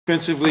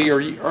Defensively,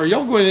 are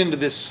y'all going into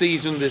this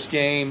season, this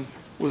game,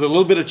 with a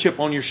little bit of chip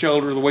on your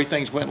shoulder, the way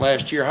things went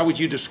last year? How would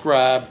you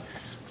describe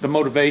the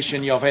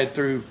motivation y'all have had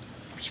through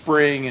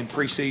spring and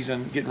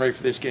preseason getting ready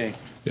for this game?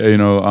 Yeah,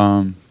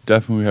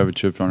 definitely we have a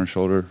chip on our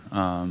shoulder.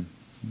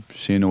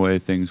 Seeing the way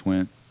things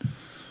went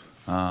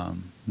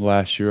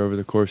last year over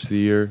the course of the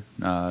year,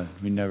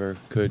 we never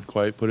could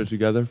quite put it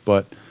together.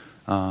 But,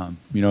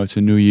 it's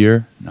a new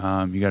year.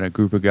 You got a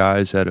group of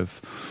guys that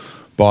have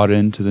bought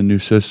into the new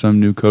system,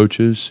 new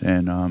coaches,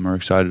 and are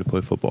excited to play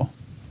football.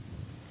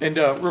 And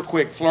real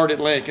quick, Florida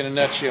Atlantic in a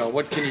nutshell,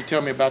 what can you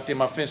tell me about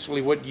them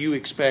offensively? What you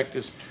expect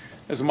as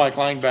a Mike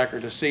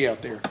linebacker to see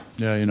out there?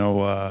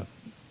 Yeah,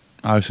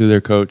 obviously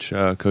their coach,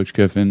 Coach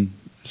Kiffin,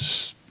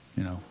 is,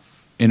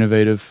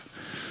 innovative,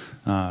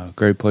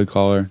 great play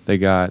caller. They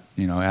got,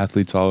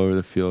 athletes all over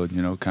the field,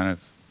 kind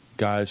of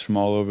guys from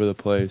all over the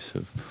place.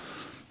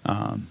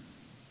 Have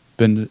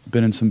been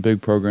in some big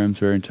programs,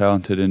 very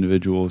talented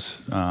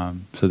individuals.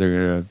 So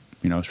they're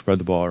gonna, spread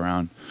the ball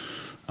around,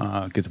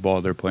 get the ball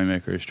to their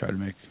playmakers, try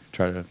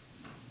to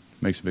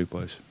make some big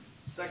plays.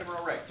 Second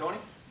row right, Tony.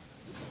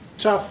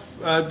 Tough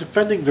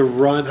defending the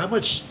run. How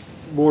much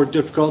more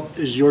difficult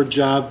is your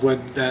job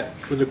when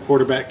the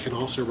quarterback can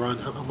also run?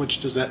 How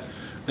much does that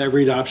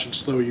read option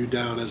slow you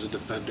down as a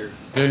defender?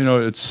 Yeah,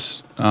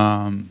 it's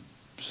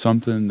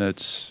something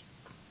that's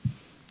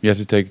you have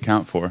to take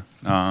account for.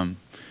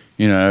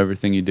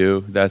 Everything you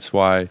do. That's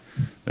why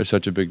there's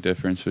such a big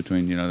difference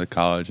between the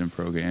college and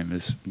pro game.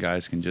 Is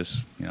guys can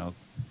just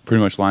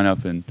pretty much line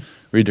up and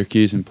read their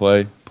keys and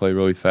play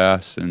really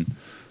fast, and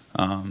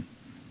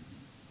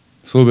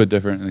it's a little bit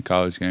different in the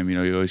college game.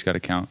 You always got to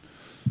count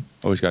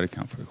for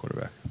the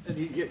quarterback. And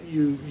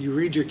you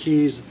read your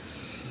keys,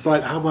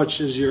 but how much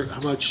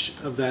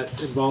of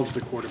that involves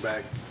the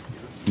quarterback?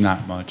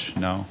 Not much,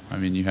 no. I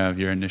mean, you have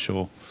your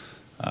initial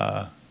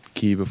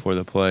key before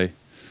the play.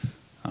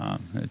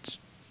 It's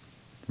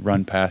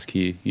run pass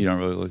key. You don't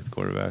really look at the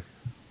quarterback.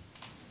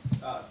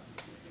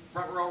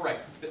 Front row right,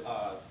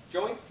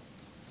 Joey.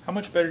 How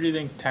much better do you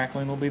think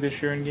tackling will be this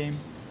year in game?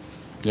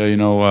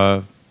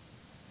 Yeah,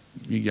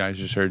 you guys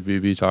just heard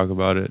BB talk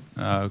about it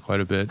quite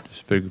a bit.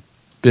 Just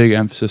big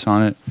emphasis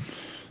on it.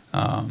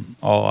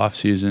 All off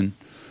season,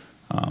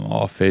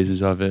 all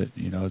phases of it.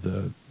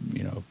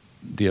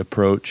 The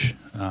approach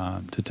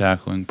to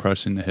tackling,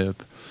 pressing the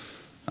hip.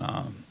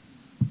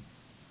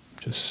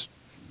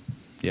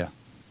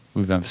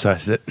 We've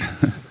emphasized it.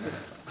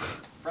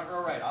 Front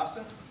row right,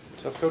 Austin.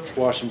 Tough. Coach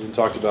Washington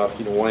talked about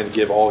wanting to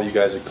give all you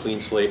guys a clean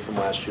slate from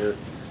last year.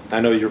 I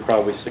know you're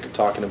probably sick of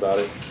talking about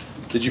it.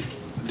 Did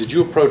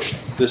you approach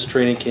this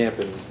training camp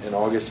in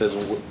August as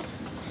a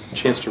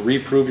chance to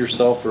reprove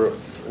yourself, or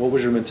what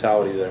was your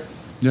mentality there?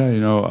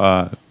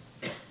 Yeah,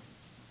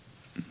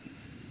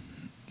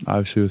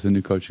 obviously with the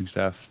new coaching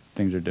staff,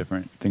 things are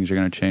different. Things are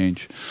going to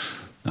change.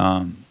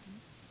 I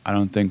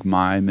don't think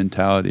my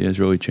mentality has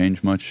really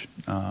changed much.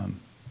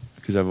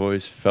 Because I've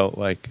always felt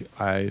like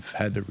I've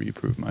had to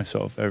reprove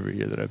myself every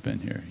year that I've been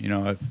here.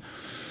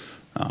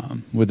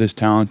 With as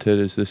talented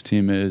as this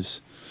team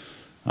is,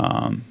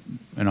 and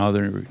all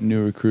the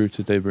new recruits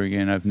that they bring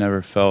in, I've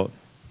never felt,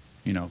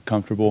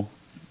 comfortable.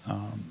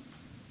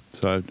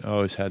 So I've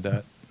always had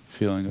that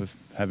feeling of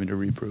having to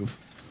reprove.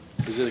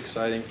 Is it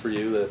exciting for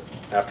you that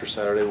after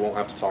Saturday we won't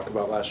have to talk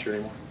about last year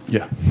anymore?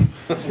 Yeah.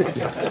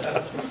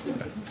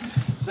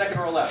 Second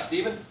row left,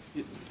 Steven.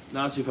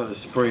 Now that you've had a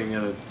spring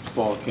and a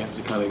fall camp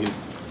to kind of get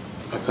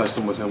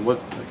accustomed with him,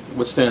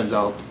 what stands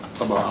out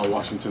about Al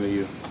Washington to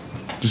you?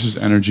 Just his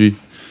energy,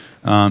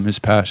 his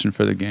passion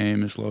for the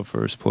game, his love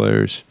for his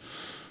players.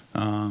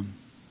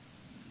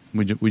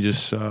 We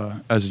just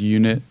as a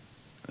unit,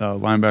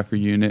 linebacker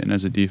unit, and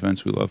as a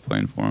defense, we love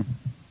playing for him.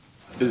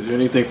 Is there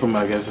anything from,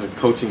 I guess, a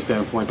coaching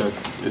standpoint that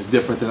is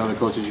different than other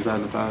coaches you've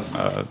had in the past?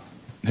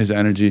 His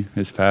energy,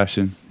 his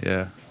passion,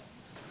 yeah.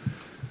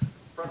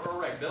 Front row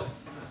right, Bill.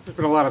 There's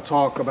been a lot of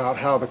talk about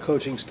how the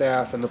coaching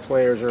staff and the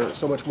players are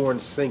so much more in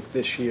sync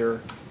this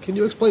year. Can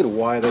you explain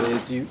why that is?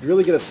 Do you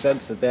really get a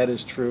sense that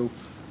is true?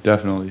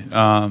 Definitely.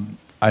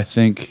 I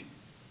think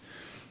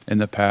in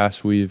the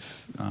past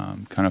we've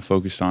kind of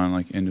focused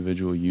on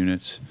individual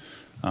units.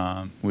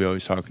 We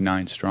always talk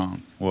 9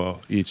 strong.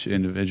 Well, each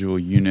individual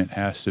unit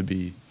has to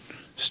be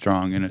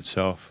strong in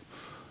itself.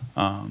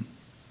 And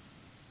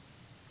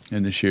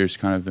this year's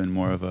kind of been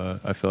more of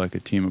I feel like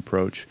a team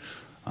approach.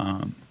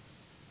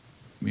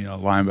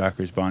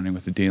 Linebackers bonding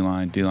with the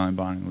D-line, D-line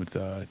bonding with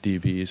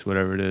DBs,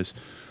 whatever it is.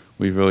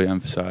 We've really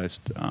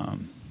emphasized,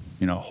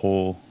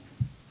 whole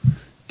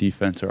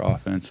defense or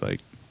offense,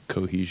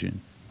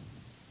 cohesion.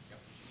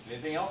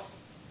 Anything else?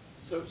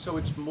 So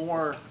it's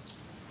more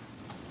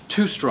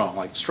too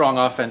strong, strong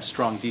offense,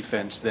 strong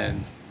defense,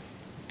 than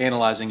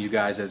analyzing you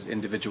guys as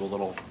individual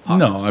little pockets.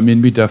 No, I mean,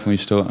 we definitely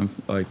still,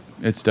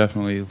 it's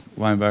definitely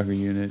linebacker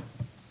unit,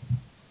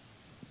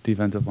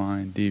 defensive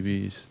line,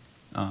 DBs.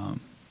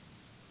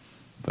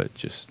 But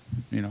just,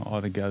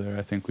 all together,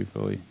 I think we've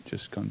really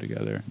just come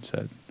together and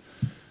said,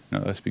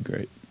 let's be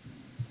great.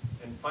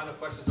 And final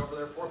questions over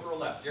there, fourth row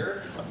left.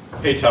 Jared?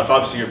 Hey, Tuf,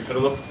 obviously you're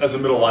as a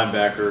middle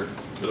linebacker,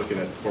 You're looking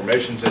at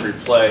formations every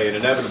play, and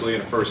inevitably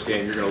in a first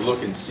game, you're going to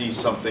look and see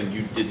something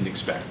you didn't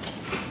expect.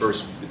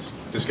 It's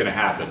just going to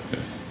happen.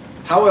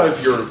 How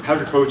have your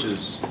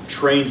coaches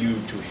trained you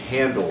to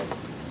handle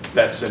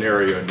that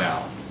scenario now?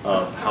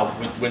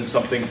 When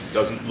something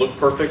doesn't look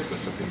perfect, when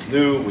something's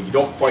new, when you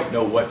don't quite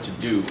know what to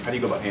do, how do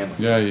you go about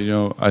handling it?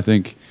 Yeah, I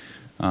think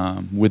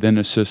within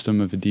a system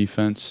of a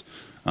defense,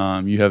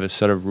 you have a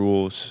set of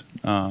rules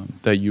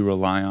that you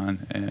rely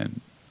on,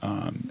 and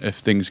if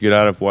things get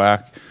out of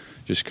whack,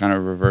 just kind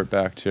of revert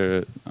back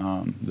to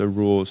the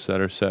rules that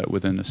are set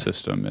within the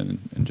system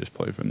and just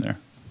play from there.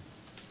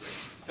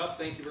 Tuf,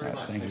 thank you very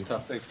much. Thank you. Thanks,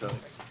 Tuf. Thanks, Tom.